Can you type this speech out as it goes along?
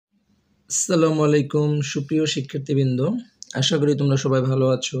আসসালামু আলাইকুম সুপ্রিয় শিক্ষার্থীবৃন্দ, আশা করি তোমরা সবাই ভালো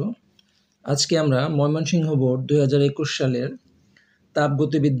আছো। আজকে আমরা ময়মনসিংহ বোর্ড 2021 সালের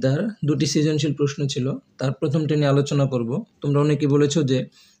তাপগতিবিদ্যার দুটি সৃজনশীল প্রশ্ন ছিল, তার প্রথমটি নিয়ে আলোচনা করব। তোমরা অনেকে বলেছো যে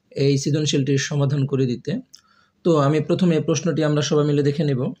এই সৃজনশীলটির সমাধান করে দিতে, তো আমি প্রথমে প্রশ্নটি আমরা সবাই মিলে দেখে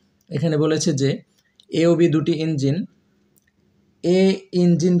নেব। এখানে বলেছে যে এ ও বি দুটি ইঞ্জিন, এ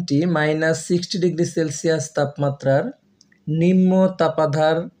ইঞ্জিনটি -60°C তাপমাত্রার নিম্ন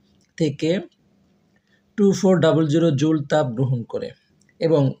তাপাধার থেকে 2400 জুল তাপ গ্রহণ করে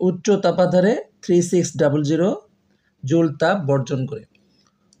এবং উচ্চ তাপাধারে 3600 জুল তাপ বর্জন করে।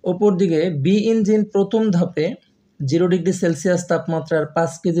 অপরদিকে বি ইঞ্জিন প্রথম ধাপে 0°C তাপমাত্রার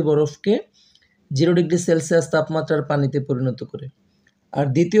 5 কেজি বরফকে 0°C তাপমাত্রার পানিতে পরিণত করে, আর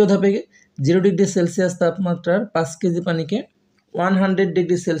দ্বিতীয় ধাপে 0°C তাপমাত্রার 5 কেজি পানিকে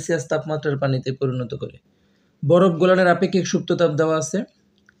 100°C তাপমাত্রার পানিতে পরিণত করে। বরফ গলানোর আপেক্ষিক সুপ্ততাপ দেওয়া আছে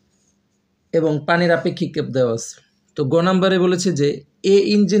এবং পানির আপেক্ষিক চাপ দেওয়া আছে। তো গ নম্বরে বলেছে যে এ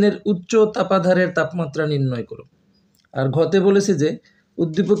ইঞ্জিনের উচ্চ তাপাধারের তাপমাত্রা নির্ণয় করো, আর ঘতে বলেছে যে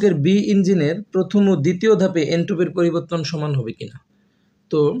উদ্দীপকের বি ইঞ্জিনের প্রথম ও দ্বিতীয় ধাপে এন্ট্রপির পরিবর্তন সমান হবে কিনা।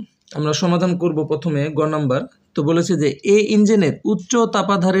 তো আমরা সমাধান করব প্রথমে গ নম্বর। তো বলেছে যে এ ইঞ্জিনের উচ্চ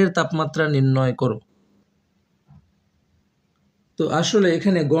তাপাধারের তাপমাত্রা নির্ণয় করো। তো আসলে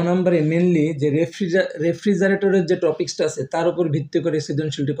এখানে গ নম্বরে মেনলি যে রেফ্রিজারেটরের যে টপিক্সটা আছে তার উপর ভিত্তি করে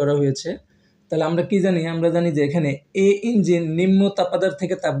সৃজনশীলটি করা হয়েছে। তাহলে আমরা কি জানি? আমরা জানি যে এখানে এ ইঞ্জিন নিম্ন তাপাধার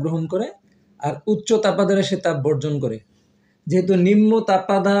থেকে তাপ গ্রহণ করে আর উচ্চ তাপাধারে সে তাপ বর্জন করে। যেহেতু নিম্ন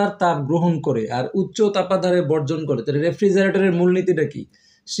তাপাধার তাপ গ্রহণ করে আর উচ্চ তাপাধারে বর্জন করে, তাহলে রেফ্রিজারেটরের মূলনীতিটা কি?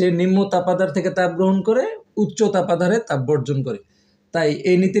 সে নিম্ন তাপাধার থেকে তাপ গ্রহণ করে, উচ্চ তাপাধারে তাপ বর্জন করে। তাই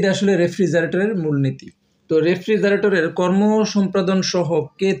এই নীতিটা আসলে রেফ্রিজারেটরের মূলনীতি। তো রেফ্রিজারেটরের কর্ম সম্পাদন সহগ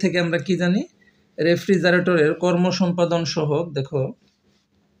কে থেকে আমরা কি জানি? রেফ্রিজারেটরের কর্ম সম্পাদন সহগ দেখো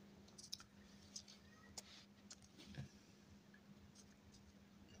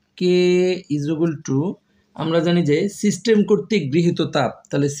কে ইজ ইকুয়াল টু, আমরা জানি যে সিস্টেম কর্তৃক গৃহীত তাপ।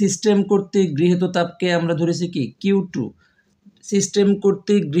 তাহলে সিস্টেম কর্তৃক গৃহীত তাপকে আমরা ধরেছি কি? Q2। সিস্টেম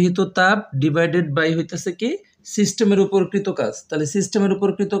কর্তৃক গৃহীত তাপ ডিভাইডেড বাই হইতেছে কি? সিস্টেমের উপর কৃত কাজ। তাহলে সিস্টেমের উপর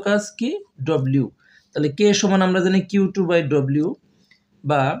কৃত কাজ কি? W। তাহলে কে সমান আমরা জানি Q2/W,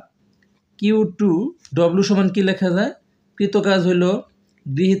 বা Q2 W সমান কি লেখা যায়? কৃত কাজ হইল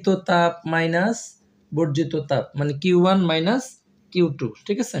গৃহীত তাপ মাইনাস বর্জিত তাপ, মানে Q1 মাইনাস Q2।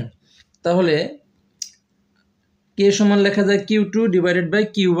 ঠিক আছে? তাহলে কে সমান লেখা যায় Q2 divided by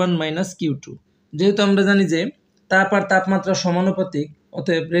Q1 minus Q2। যেহেতু আমরা জানি যে তাপ আর তাপমাত্রা সমানুপাতিক,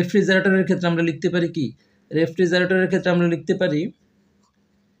 অতএব রেফ্রিজারেটরের ক্ষেত্রে আমরা লিখতে পারি কি? রেফ্রিজারেটরের ক্ষেত্রে আমরা লিখতে পারি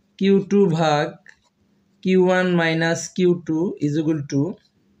Q2 ভাগ Q1 minus Q2 is equal to,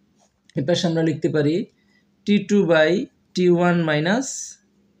 এর পাশে আমরা লিখতে পারি T2/T1 মাইনাস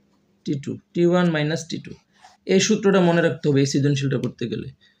T2। এই সূত্রটা মনে রাখতে হবে এই সৃজনশীলটা করতে গেলে।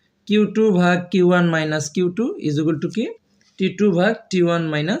 Q2 ভাগ Q1 minus Q2 is equal to কি? T2 ভাগ T1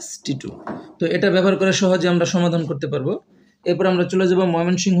 মাইনাস T2। তো এটা ব্যবহার করে সহজে আমরা সমাধান করতে পারবো। এরপর আমরা চলে যাব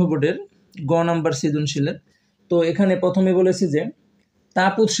ময়মনসিংহ বোর্ডের গ নাম্বার সৃজনশীলের। তো এখানে প্রথমে বলেছি যে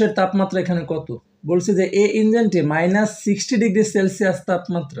তাপ উৎসের তাপমাত্রা এখানে কত? বলছে যে এ ইঞ্জিনটি -60°C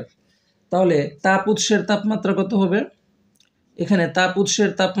তাপমাত্রা। তাহলে তাপ উৎসের তাপমাত্রা কত হবে? এখানে তাপ উৎসের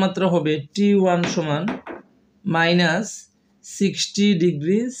তাপমাত্রা হবে T1 সমান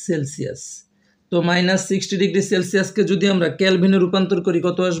 -60°C। তো -60°C যদি আমরা কেলভিনে রূপান্তর করি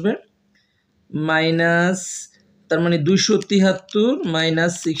কত আসবে? তার মানে 273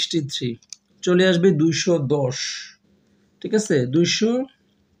 মাইনাস 63 চলে আসবে 210। ঠিক আছে?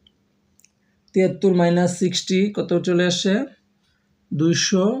 273 মাইনাস 60 কত চলে আসে?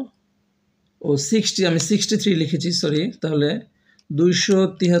 60, আমি 63 লিখেছি, সরি। তাহলে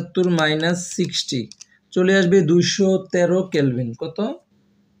 273 মাইনাস 60 চলে আসবে 213 কেলভিন। কত?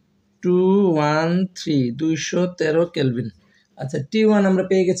 213 কেলভিন। আচ্ছা, T1 আমরা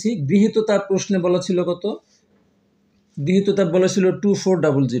পেয়ে গেছি। গৃহীত তাপ প্রশ্নে বলা ছিল কত? গৃহীত তাপ বলা ছিল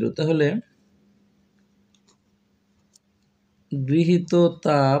 2400। তাহলে গৃহীত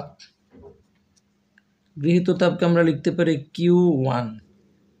তাপকে আমরা লিখতে পারি Q1।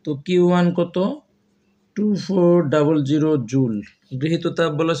 তো Q1 কত? 2400 জুল। গৃহীত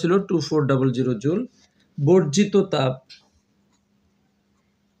তাপ বলা ছিল 2400 জুল। বর্জিত তাপ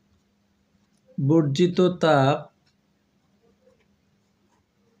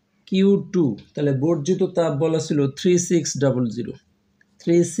Q2, তাহলে বর্জিত তাপ বলা ছিল 3600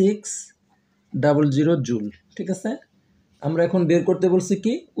 জুল। ঠিক আছে? আমরা এখন বের করতে বলছি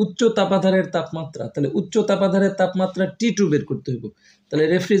কি? উচ্চ তাপাধারের তাপমাত্রা। তাহলে উচ্চ তাপাধারের তাপমাত্রা T2 বের করতে হবে। তাহলে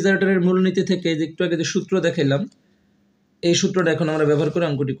রেফ্রিজারেটরের মূলনীতি থেকে যে একটু আগে যে সূত্র দেখাইলাম, এই সূত্রটা এখন আমরা ব্যবহার করে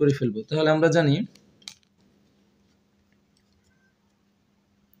অঙ্কটি করে ফেলবো। তাহলে আমরা জানি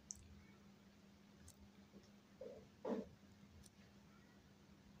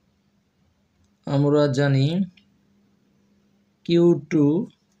Q2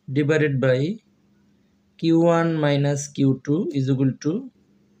 divided by Q1 minus Q2 is equal to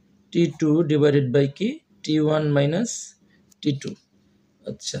T2 divided by কি T1 minus T2।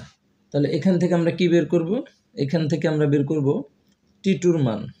 আচ্ছা, তাহলে এখান থেকে আমরা কি বের করব? এখান থেকে আমরা বের করব T2 এর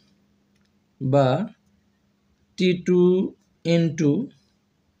মান, বা T2 into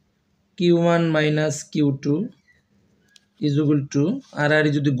Q1 minus Q2 is equal to, আর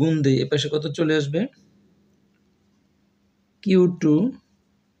যদি গুণ দেই এ পাশে কত চলে আসবে? Q2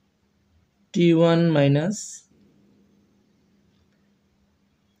 T1 minus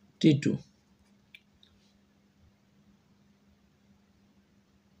T2,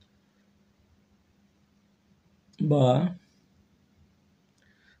 বা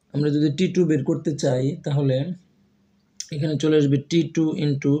আমরা যদি T2 বের করতে চাই তাহলে এখানে চলে আসবে T2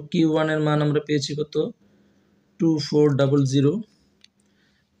 ইন্টু Q1 এর মান আমরা পেয়েছি কত? 2400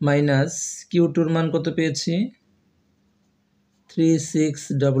 মাইনাস Q2 এর মান কত পেয়েছি?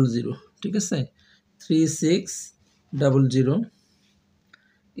 3600। ঠিক আছে, 3600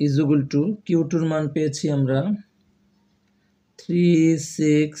 ইজ ইকুয়াল টু Q2 এর মান পেয়েছি আমরা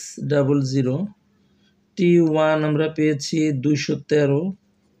 3600, T1 আমরা পেয়েছি 213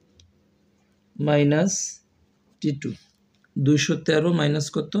 মাইনাস T2, 213 মাইনাস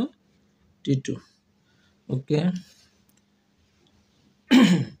কত? T2। ওকে,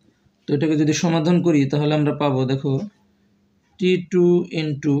 তো এটাকে যদি সমাধান করি তাহলে আমরা পাবো, দেখো T2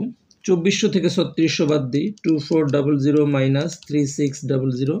 ইন্টু 2400 থেকে 3600 বাদ দিই, 2400 মাইনাস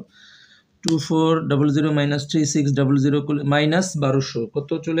 3600, 2400 মাইনাস 3600 মাইনাস 1200 কত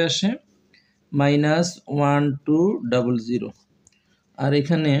চলে আসে? মাইনাস 1200। আর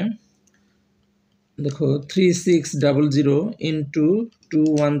এখানে দেখো 3600 ইন্টু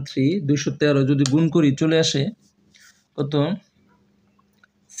 213, 213 যদি গুণ করি চলে আসে কত?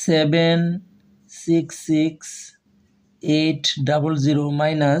 766800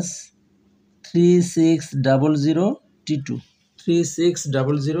 মাইনাস 3600 T2,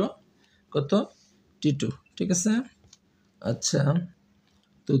 3600 কত? T2। ঠিক আছে, আচ্ছা,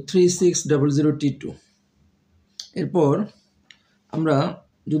 তো 3600 T2। এরপর আমরা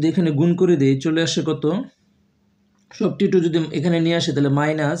যদি এখানে গুণ করে দিই চলে আসে কত? সব T2 যদি এখানে নিয়ে আসে তাহলে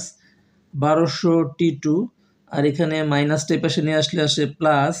মাইনাস 1200 T2, আর এখানে মাইনাসটা এই পাশে নিয়ে আসলে আসে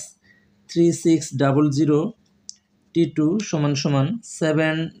প্লাস 3600 T2 সমান সমান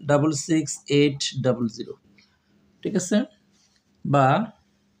 766800। ঠিক আছে, বা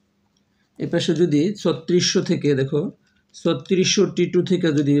এই পাশে যদি 3600 থেকে, দেখো 3600 T2 থেকে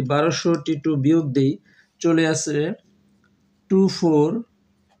যদি 1200 T2 বিয়োগ দেই চলে আসে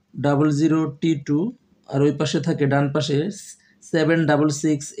 2400 T2, আর ওই পাশে থাকে ডান পাশে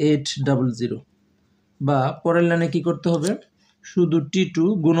 766800। বা পরের লাইনে কি করতে হবে? শুধু T2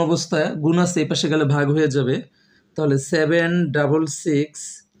 গুণ অবস্থায় গুণ আছে, এই পাশে গেলে ভাগ হয়ে যাবে, তাহলে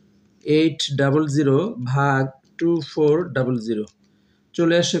 766800 ভাগ 2400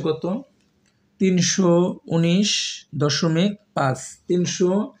 চলে আসে কত? 319.5।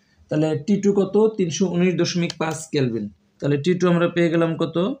 300, তাহলে T2 কত? 319.5 কেলভিন। তাহলে T2 আমরা পেয়ে গেলাম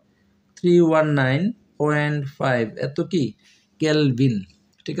কত? 319.5, এত কি কেলভিন।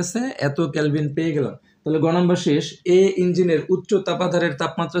 ঠিক আছে, এত কেলভিন পেয়ে গেলাম। তাহলে গ নম্বর শেষ। এ ইঞ্জিনের উচ্চ তাপাধারের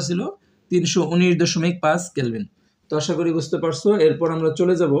তাপমাত্রা ছিল 319.5 কেলভিন। তো আশা করি বুঝতে পারছো। এরপর আমরা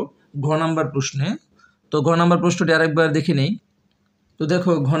চলে যাব ঘ নাম্বার প্রশ্নে। তো ঘ নাম্বার প্রশ্নটি আরেকবার দেখে নেই। তো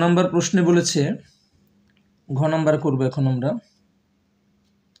দেখো ঘ নাম্বার প্রশ্নে বলেছে, ঘ নাম্বার করবো এখন আমরা।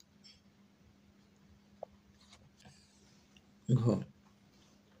 ঘ,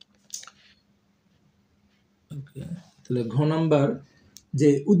 ওকে, তাহলে ঘ নাম্বার যে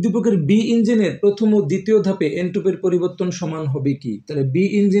উদ্দীপকের বি ইঞ্জিনের প্রথম ও দ্বিতীয় ধাপে এন্ট্রপির পরিবর্তন সমান হবে কি? তাহলে বি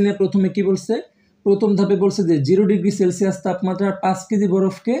ইঞ্জিনে প্রথমে কি বলছে? প্রথম ধাপে বলছে যে 0 ডিগ্রি সেলসিয়াস তাপমাত্রার 5 কেজি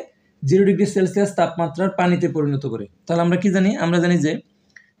বরফকে 0 ডিগ্রি সেলসিয়াস তাপমাত্রার পানিতে পরিণত করে। তাহলে আমরা কি জানি? আমরা জানি যে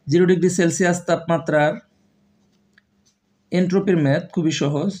 0 ডিগ্রি সেলসিয়াস তাপমাত্রার এন্ট্রপির ম্যাথ খুবই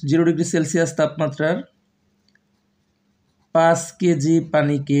সহজ। 0 ডিগ্রি সেলসিয়াস তাপমাত্রার 5 কেজি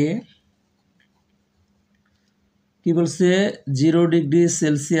পানিকে কি বলছে? 0 ডিগ্রি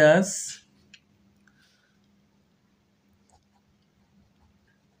সেলসিয়াস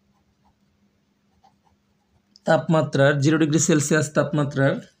তাপমাত্রার 0 ডিগ্রি সেলসিয়াস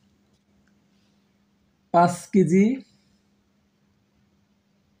তাপমাত্রার 5 কেজি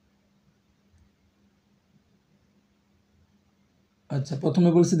আচ্ছা, প্রথমে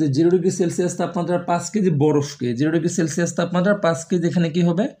বলছি যে 0 ডিগ্রি সেলসিয়াস তাপমাত্রার 5 কেজি বরফকে, 0 ডিগ্রি সেলসিয়াস তাপমাত্রার 5 কেজি এখানে কি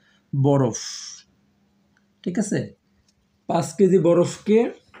হবে, বরফ। ঠিক আছে, 5 কেজি বরফকে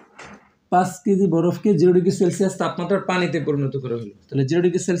 0 ডিগ্রি সেলসিয়াস তাপমাত্রার পানিতে পরিণত করা হলো। তাহলে 0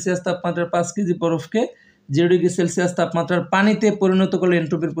 ডিগ্রি সেলসিয়াস তাপমাত্রার 5 কেজি বরফকে 0 ডিগ্রি সেলসিয়াস তাপমাত্রার পানিতে পরিণত করলে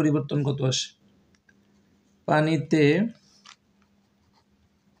এন্ট্রপির পরিবর্তন কত আসে? পানিতে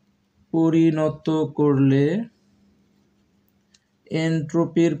পরিণত করলে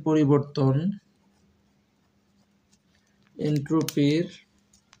এন্ট্রপির পরিবর্তন,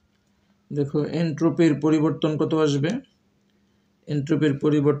 দেখো এন্ট্রপির পরিবর্তন কত আসবে? এন্ট্রপির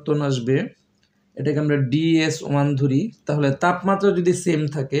পরিবর্তন আসবে, এটাকে আমরা DS1 ধরি। তাহলে তাপমাত্রা যদি সেম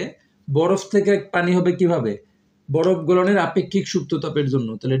থাকে, বরফ থেকে পানি হবে কিভাবে? বরফ গলনের আপেক্ষিক সুপ্ত তাপের জন্য।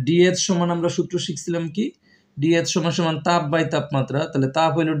 তাহলে DH সমান আমরা সূত্র শিখছিলাম কি, DH সমান তাপ বাই তাপমাত্রা। তাহলে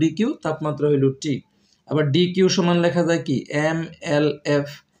তাপ হইল DQ, তাপমাত্রা হইল T। আবার DQ সমান লেখা যায় কি mLF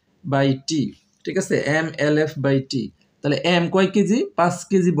বাই T। ঠিক আছে, mLF বাই T। তাহলে m কয় কেজি? 5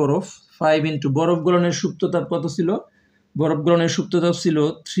 কেজি বরফ, 5 ইন্টু বরফ গলনের সুপ্ত তাপ কত ছিল? বরফ গলনের সুপ্ত তাপ ছিল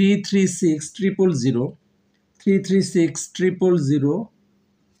 336,000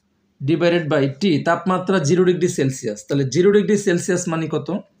 ডিভাইডেড বাই টি, তাপমাত্রা 0 ডিগ্রি সেলসিয়াস। তাহলে 0 ডিগ্রি সেলসিয়াস মানে কত?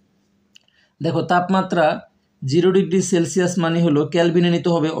 দেখো তাপমাত্রা 0 ডিগ্রি সেলসিয়াস মানে হলো, ক্যালভিনে নিতে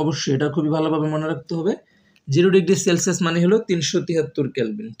হবে অবশ্যই, এটা খুবই ভালোভাবে মনে রাখতে হবে। 0 ডিগ্রি সেলসিয়াস মানে হলো 373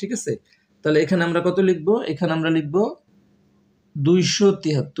 ক্যালভিন। ঠিক আছে, তাহলে এখানে আমরা কত লিখব? এখানে আমরা লিখব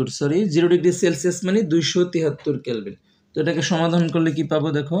 273, সরি 0 ডিগ্রি সেলসিয়াস মানে 273 ক্যালভিন। তো এটাকে সমাধান করলে কি পাবো?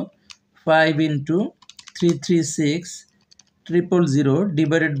 দেখো 5 ইন্টু 336,000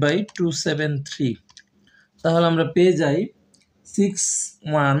 ডিভাইডেড বাই 273, তাহলে আমরা পেয়ে যাই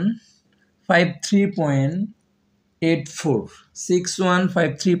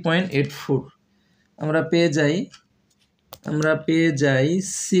 6153.84, আমরা পেয়ে যাই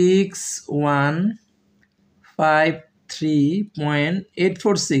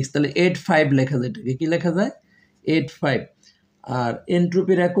 6153.846। তাহলে 85 লেখা যায়, এটাকে কি লেখা যায়? 85। আর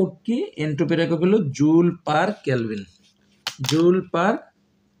এন্ট্রপির একক কি? এন্ট্রপির একক হলো joule per kelvin, joule per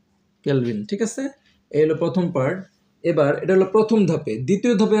kelvin. ঠিক আছে, এই হলো প্রথম পার্ট। এবার এটা হলো প্রথম ধাপে।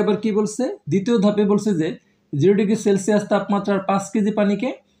 দ্বিতীয় ধাপে আবার কি বলছে? দ্বিতীয় ধাপে বলছে যে 0 ডিগ্রি সেলসিয়াস তাপমাত্রার 5 কেজি পানিকে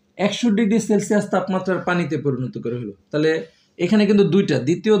 100 ডিগ্রি সেলসিয়াস তাপমাত্রার পানিতে পরিণত করা হলো। তাহলে এখানে কিন্তু দুইটা।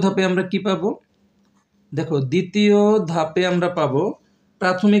 দ্বিতীয় ধাপে আমরা কি পাবো? দেখো দ্বিতীয় ধাপে আমরা পাবো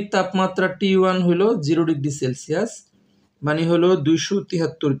প্রাথমিক তাপমাত্রা T1 হলো 0 ডিগ্রি সেলসিয়াস মানে হলো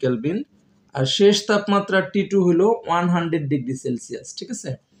 273 কেলভিন, আর শেষ তাপমাত্রা T2 হলো 100 ডিগ্রি সেলসিয়াস। ঠিক আছে,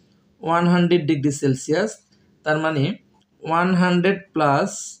 100 ডিগ্রি সেলসিয়াস, তার মানে 100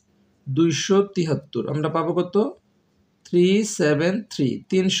 প্লাস 273 আমরা পাবো কত?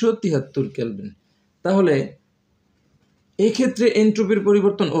 373 কেলভিন। তাহলে এই ক্ষেত্রে এন্ট্রপির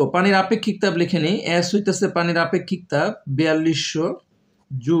পরিবর্তন, পানির আপেক্ষিক তাপ লিখে নেই। এস হইতেছে পানির আপেক্ষিক তাপ 4200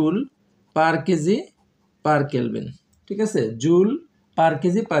 joule per KG per kelvin. ঠিক আছে, joule per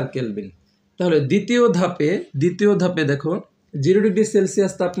KG per kelvin. তাহলে দ্বিতীয় ধাপে দেখো 0 ডিগ্রি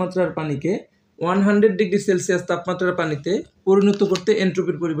সেলসিয়াস তাপমাত্রার পানিকে 100 ডিগ্রি সেলসিয়াস তাপমাত্রার পানিতে পরিণত করতে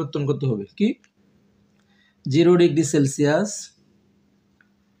এন্ট্রপির পরিবর্তন করতে হবে কি? 0 ডিগ্রি সেলসিয়াস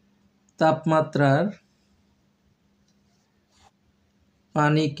তাপমাত্রার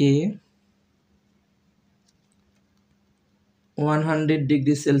পানিকে 100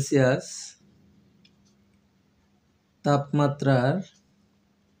 ডিগ্রি সেলসিয়াস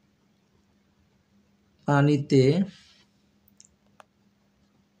তাপমাত্রার পানিতে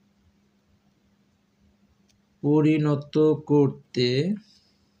পরিণত করতে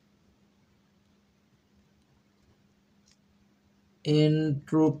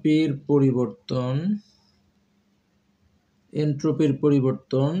এন্ট্রপির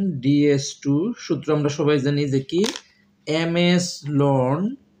পরিবর্তন DS2, সূত্র আমরা সবাই জানি যে কি ms ln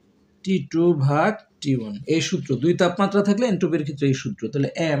T2 ভাগ T1। এই সূত্র, দুই তাপমাত্রা থাকলে এন্ট্রপির ক্ষেত্রে এই সূত্র। তাহলে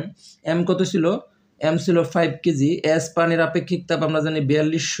m কত ছিল? m ছিল 5 কেজি। s পানির আপেক্ষিক তাপ আমরা জানি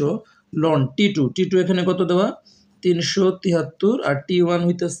 4200 লন T2 এখানে কত দেওয়া? 373, আর T1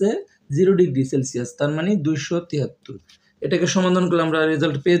 হইতেছে 0 ডিগ্রি সেলসিয়াস, তার মানে 273। এটাকে সমাধান করলে আমরা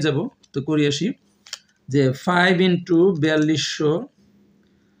রেজাল্ট পেয়ে যাব। তো করি আসি যে 5 ইন্টু 4200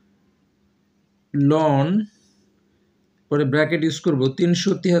 লন, পরে ব্র্যাকেট ইউজ করব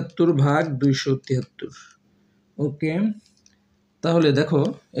 373 ভাগ 273। ওকে, তাহলে দেখো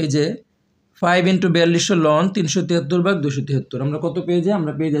এই যে 5 ইন্টু 4200 লন 373 ভাগ 273, আমরা কত পেয়ে যাই?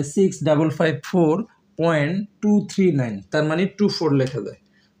 আমরা পেয়ে যাই 6554.239, তার মানে 24 লেখা যায়।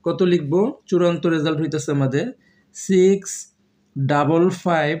 কত লিখবো? চূড়ান্ত রেজাল্ট হইতেছে আমাদের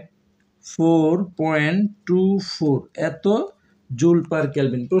 6554.24, এত জুল পার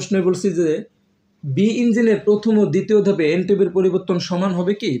কেলভিন। প্রশ্নে বলছি যে বি ইঞ্জিনের প্রথম ও দ্বিতীয় ধাপে এনট্রপির পরিবর্তন সমান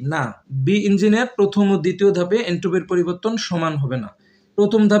হবে কি? না, বি ইঞ্জিনের প্রথম ও দ্বিতীয় ধাপে এনট্রপির পরিবর্তন সমান হবে না।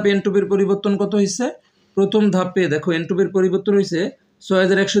 প্রথম ধাপে এনট্রপির পরিবর্তন কত হয়েছে? প্রথম ধাপে দেখো এনট্রপির পরিবর্তন হয়েছে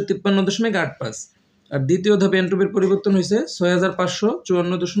 6153.85, আর দ্বিতীয় ধাপে এনট্রপির পরিবর্তন হয়েছে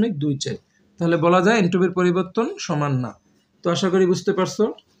 6554.24। তাহলে বলা যায় এনট্রপির পরিবর্তন সমান না। তো আশা করি বুঝতে পারছো।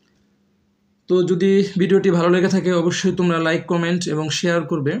 তো যদি ভিডিওটি ভালো লেগে থাকে অবশ্যই তোমরা লাইক, কমেন্ট এবং শেয়ার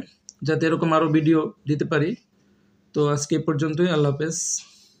করবে, যাতে এরকম আরও ভিডিও দিতে পারি। তো আজকে এ পর্যন্তই, আল্লাহ হাফেজ।